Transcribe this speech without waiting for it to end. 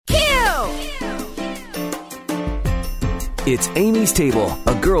It's Amy's Table,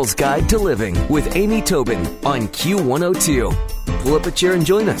 a girl's guide to living with Amy Tobin on Q102. Pull up a chair and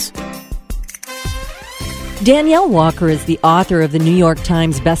join us. Danielle Walker is the author of the New York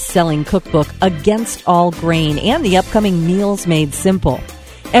Times best-selling cookbook Against All Grain and the upcoming Meals Made Simple.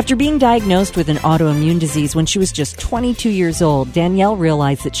 After being diagnosed with an autoimmune disease when she was just 22 years old, Danielle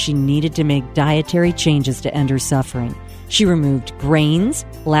realized that she needed to make dietary changes to end her suffering. She removed grains,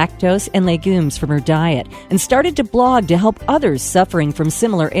 lactose, and legumes from her diet and started to blog to help others suffering from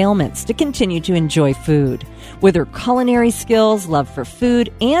similar ailments to continue to enjoy food. With her culinary skills, love for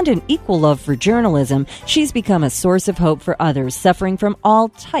food, and an equal love for journalism, she's become a source of hope for others suffering from all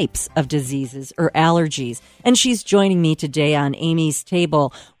types of diseases or allergies. And she's joining me today on Amy's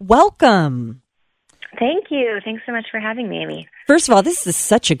Table. Welcome. Thank you. Thanks so much for having me, Amy. First of all, this is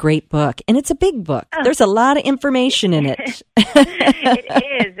such a great book, and it's a big book. Oh. There's a lot of information in it.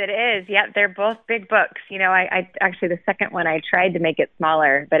 It is. Yep, they're both big books. You know, I actually, the second one, I tried to make it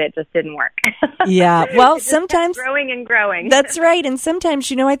smaller, but it just didn't work. Yeah, well, sometimes growing and growing. That's right, and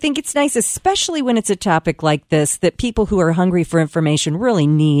sometimes, I think it's nice, especially when it's a topic like this, that people who are hungry for information really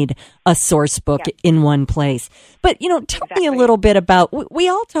need a source book in one place. But, tell me a little bit about, we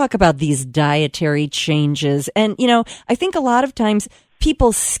all talk about these dietary changes, and, I think a lot of times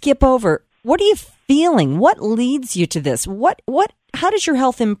people skip over, what are you feeling? What leads you to this? How does your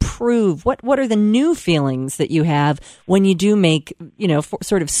health improve? What are the new feelings that you have when you do make,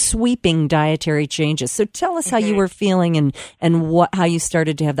 sort of sweeping dietary changes? So tell us how you were feeling and how you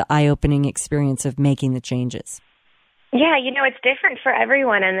started to have the eye-opening experience of making the changes. Yeah, it's different for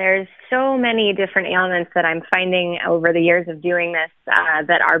everyone, and there's so many different ailments that I'm finding over the years of doing this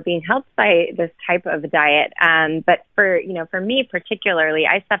that are being helped by this type of diet. But for me particularly,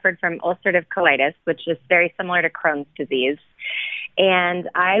 I suffered from ulcerative colitis, which is very similar to Crohn's disease. And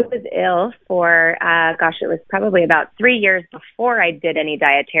I was ill for, it was probably about 3 years before I did any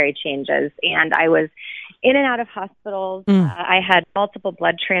dietary changes. And I was in and out of hospitals. I had multiple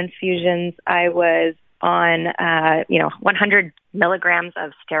blood transfusions. I was on, 100 milligrams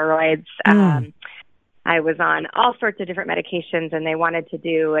of steroids. I was on all sorts of different medications, and they wanted to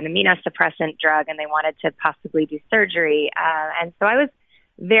do an immunosuppressant drug, and they wanted to possibly do surgery. And so I was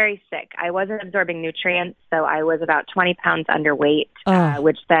very sick. I wasn't absorbing nutrients, so I was about 20 pounds underweight,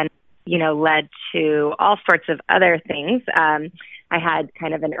 which then, led to all sorts of other things. I had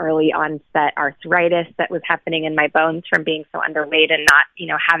kind of an early onset arthritis that was happening in my bones from being so underweight and not,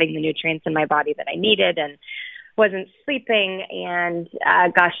 having the nutrients in my body that I needed, and wasn't sleeping, and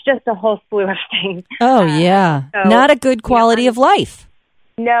just a whole slew of things. Oh, yeah. So, not a good quality of life.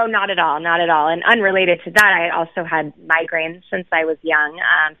 No, not at all. Not at all. And unrelated to that, I also had migraines since I was young,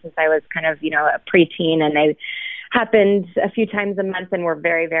 since I was kind of, a preteen, and they happened a few times a month and were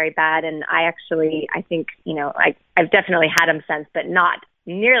very, very bad. And I think, I've definitely had them since, but not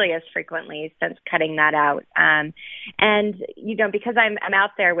nearly as frequently since cutting that out. And, because I'm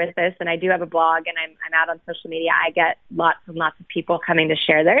out there with this, and I do have a blog, and I'm out on social media, I get lots and lots of people coming to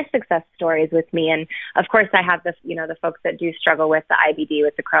share their success stories with me. And of course I have the folks that do struggle with the IBD,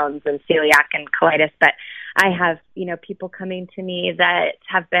 with the Crohn's and celiac and colitis, but I have, people coming to me that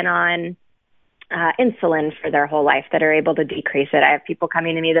have been on insulin for their whole life that are able to decrease it. I have people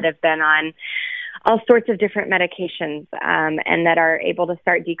coming to me that have been on all sorts of different medications, and that are able to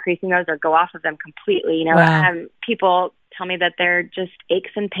start decreasing those or go off of them completely. Wow. People tell me that they're just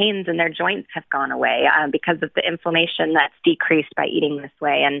aches and pains and their joints have gone away because of the inflammation that's decreased by eating this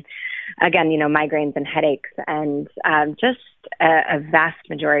way. And again, migraines and headaches, and just a vast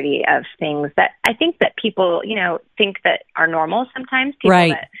majority of things that I think that people, think that are normal sometimes. People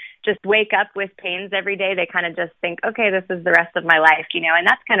right. that just wake up with pains every day, they kind of just think, okay, this is the rest of my life, and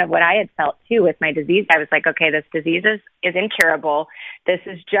that's kind of what I had felt too with my disease. I was like, okay, this disease is incurable. This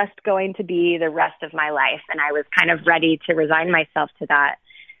is just going to be the rest of my life. And I was kind of ready to resign myself to that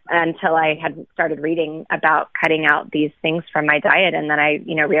until I had started reading about cutting out these things from my diet. And then I,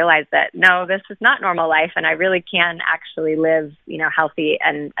 realized that, no, this is not normal life. And I really can actually live, healthy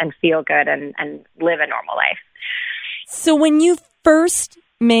and feel good and live a normal life. So when you first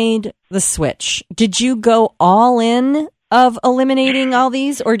made the switch, did you go all in of eliminating all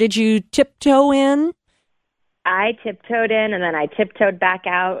these, or did you tiptoe in? I tiptoed in, and then I tiptoed back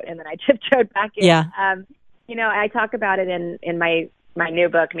out, and then I tiptoed back in. Yeah. I talk about it in my new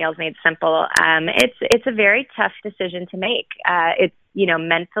book, Meals Made Simple. It's a very tough decision to make. It's,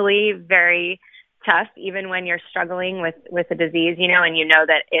 mentally very tough, even when you're struggling with a disease, and you know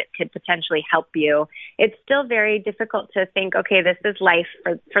that it could potentially help you. It's still very difficult to think, okay, this is life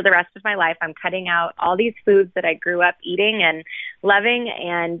for the rest of my life. I'm cutting out all these foods that I grew up eating and loving.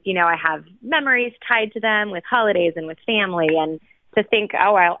 And, I have memories tied to them with holidays and with family. And to think,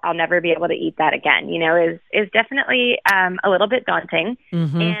 oh, I'll never be able to eat that again, is definitely a little bit daunting.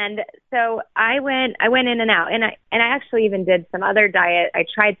 Mm-hmm. And so I went in and out, and I actually even did some other diet. I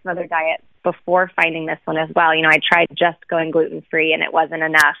tried some other diets before finding this one as well. I tried just going gluten-free and it wasn't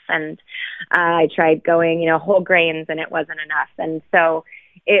enough. And I tried going, whole grains and it wasn't enough. And so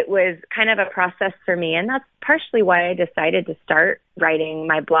it was kind of a process for me. And that's partially why I decided to start writing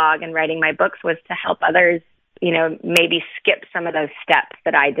my blog and writing my books, was to help others, maybe skip some of those steps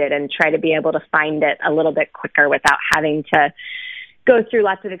that I did and try to be able to find it a little bit quicker without having to go through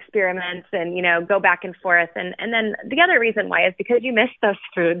lots of experiments and, go back and forth. And then the other reason why is because you miss those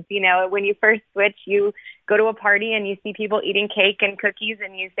foods. When you first switch, you go to a party and you see people eating cake and cookies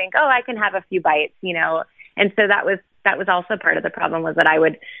and you think, oh, I can have a few bites, And so that was also part of the problem, was that I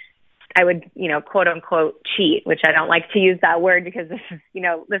would, quote unquote cheat, which I don't like to use that word because this is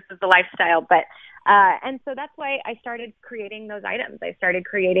the lifestyle. But, and so that's why I started creating those items. I started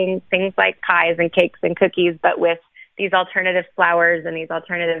creating things like pies and cakes and cookies, but with these alternative flours and these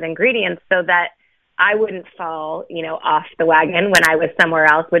alternative ingredients, so that I wouldn't fall, off the wagon when I was somewhere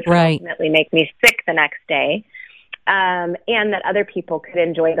else, which would ultimately make me sick the next day. And that other people could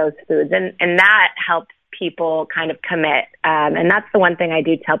enjoy those foods. And that helps people kind of commit. And that's the one thing I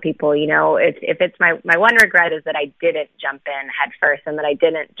do tell people, if it's my one regret is that I didn't jump in head first and that I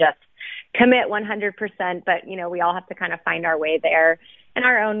didn't just commit 100%. But, we all have to kind of find our way there in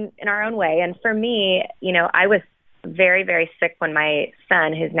our own way. And for me, I was very, very sick when my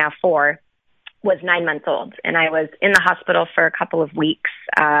son, who's now 4, was 9 months old. And I was in the hospital for a couple of weeks.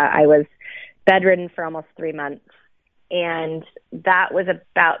 I was bedridden for almost 3 months. And that was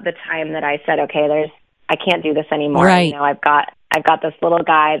about the time that I said, okay, I can't do this anymore. Right. I've got this little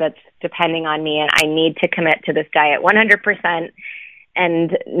guy that's depending on me, and I need to commit to this diet 100%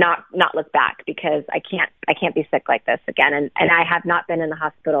 and not look back, because I can't be sick like this again. And I have not been in the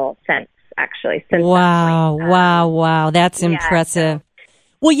hospital since. Actually, since wow, that's impressive.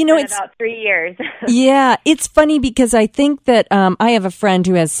 Well, it's about 3 years. Yeah, it's funny because I think that I have a friend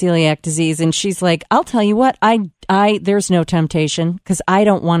who has celiac disease, and she's like, "I'll tell you what, I there's no temptation because I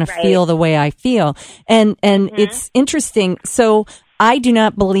don't want to feel the way I feel," and it's interesting. So I do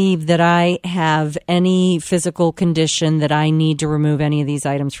not believe that I have any physical condition that I need to remove any of these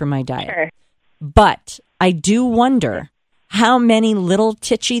items from my diet. Sure. But I do wonder how many little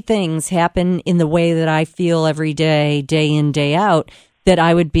titchy things happen in the way that I feel every day, day in, day out, that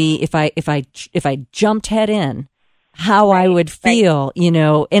I would be if I jumped head in, how I would feel,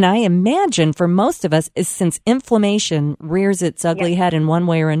 and I imagine for most of us, since inflammation rears its ugly head in one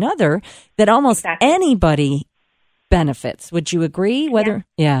way or another, that almost anybody benefits. Would you agree?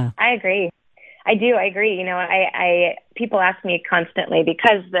 Yeah. I agree. I do. I agree. People ask me constantly,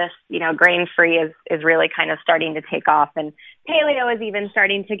 because this, grain-free is really kind of starting to take off, and paleo is even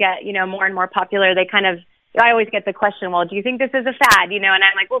starting to get, more and more popular. I always get the question, well, do you think this is a fad? And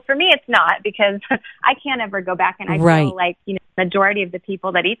I'm like, well, for me, it's not, because I can't ever go back, and I feel like, majority of the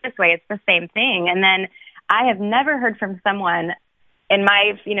people that eat this way, it's the same thing. And then I have never heard from someone in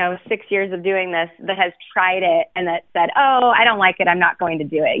my, 6 years of doing this that has tried it and that said, oh, I don't like it, I'm not going to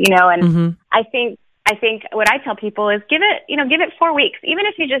do it, and I think what I tell people is give it 4 weeks, even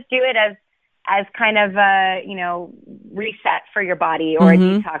if you just do it as kind of a, reset for your body or a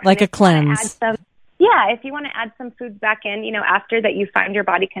detox. Like a cleanse. If you want to add some foods back in, after that you find your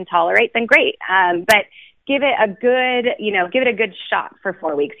body can tolerate, then great. But give it a good shot for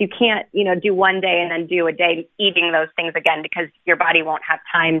 4 weeks. You can't, do one day and then do a day eating those things again, because your body won't have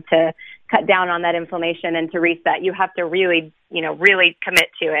time to cut down on that inflammation and to reset. You have to really commit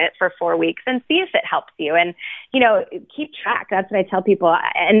to it for 4 weeks and see if it helps you. And, keep track. That's what I tell people.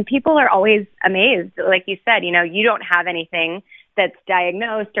 And people are always amazed. Like you said, you don't have anything that's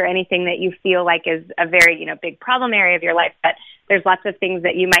diagnosed or anything that you feel like is a very, big problem area of your life. But there's lots of things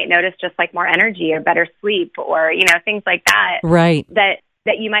that you might notice, just like more energy or better sleep or, things like that. Right. That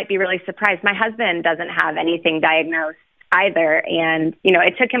you might be really surprised. My husband doesn't have anything diagnosed either. And,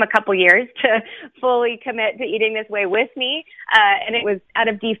 it took him a couple years to fully commit to eating this way with me. And it was out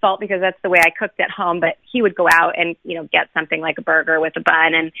of default because that's the way I cooked at home. But he would go out and, get something like a burger with a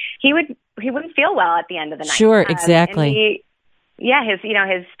bun, and he wouldn't feel well at the end of the night. Sure, exactly.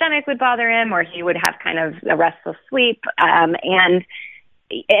 His stomach would bother him, or he would have kind of a restless sleep. And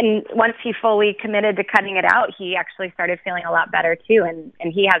and once he fully committed to cutting it out, he actually started feeling a lot better too.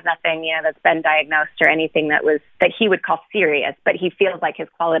 And he has nothing, that's been diagnosed or anything that he would call serious, but he feels like his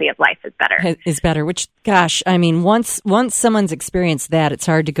quality of life is better. Is better, which, gosh, I mean, once someone's experienced that, it's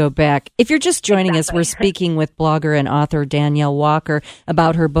hard to go back. If you're just joining us, we're speaking with blogger and author Danielle Walker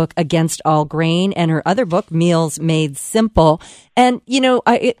about her book, Against All Grain, and her other book, Meals Made Simple. And,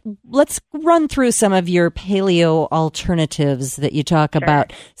 let's run through some of your paleo alternatives that you talk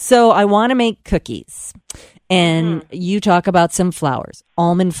about. So I want to make cookies. And you talk about some flours,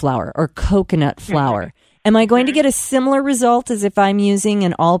 almond flour or coconut flour. Am I going to get a similar result as if I'm using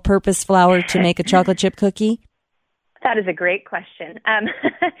an all-purpose flour to make a chocolate chip cookie? That is a great question.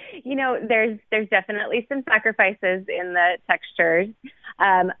 There's definitely some sacrifices in the textures.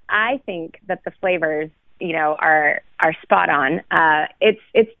 I think that the flavors, are spot on.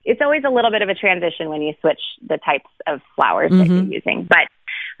 It's always a little bit of a transition when you switch the types of flours that you're using. But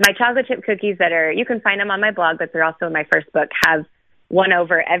my chocolate chip cookies you can find them on my blog, but they're also in my first book, have won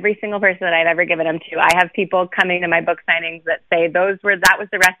over every single person that I've ever given them to. I have people coming to my book signings that say that was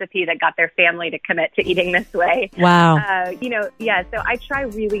the recipe that got their family to commit to eating this way. Wow. So I try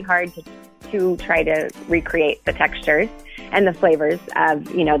really hard to try to recreate the textures and the flavors of,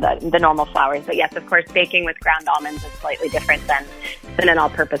 the normal flours. But yes, of course, baking with ground almonds is slightly different than an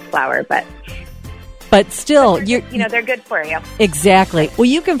all-purpose flour. But still, they're good for you. Exactly. Well,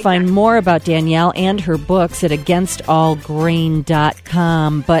 you can find more about Danielle and her books at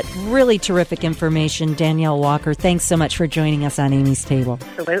againstallgrain.com. But really terrific information, Danielle Walker. Thanks so much for joining us on Amy's Table.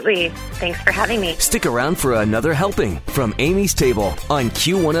 Absolutely. Thanks for having me. Stick around for another helping from Amy's Table on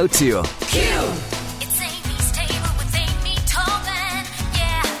Q102. Q! It's Amy's Table with Amy Tobin.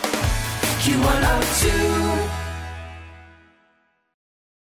 Yeah. Q102.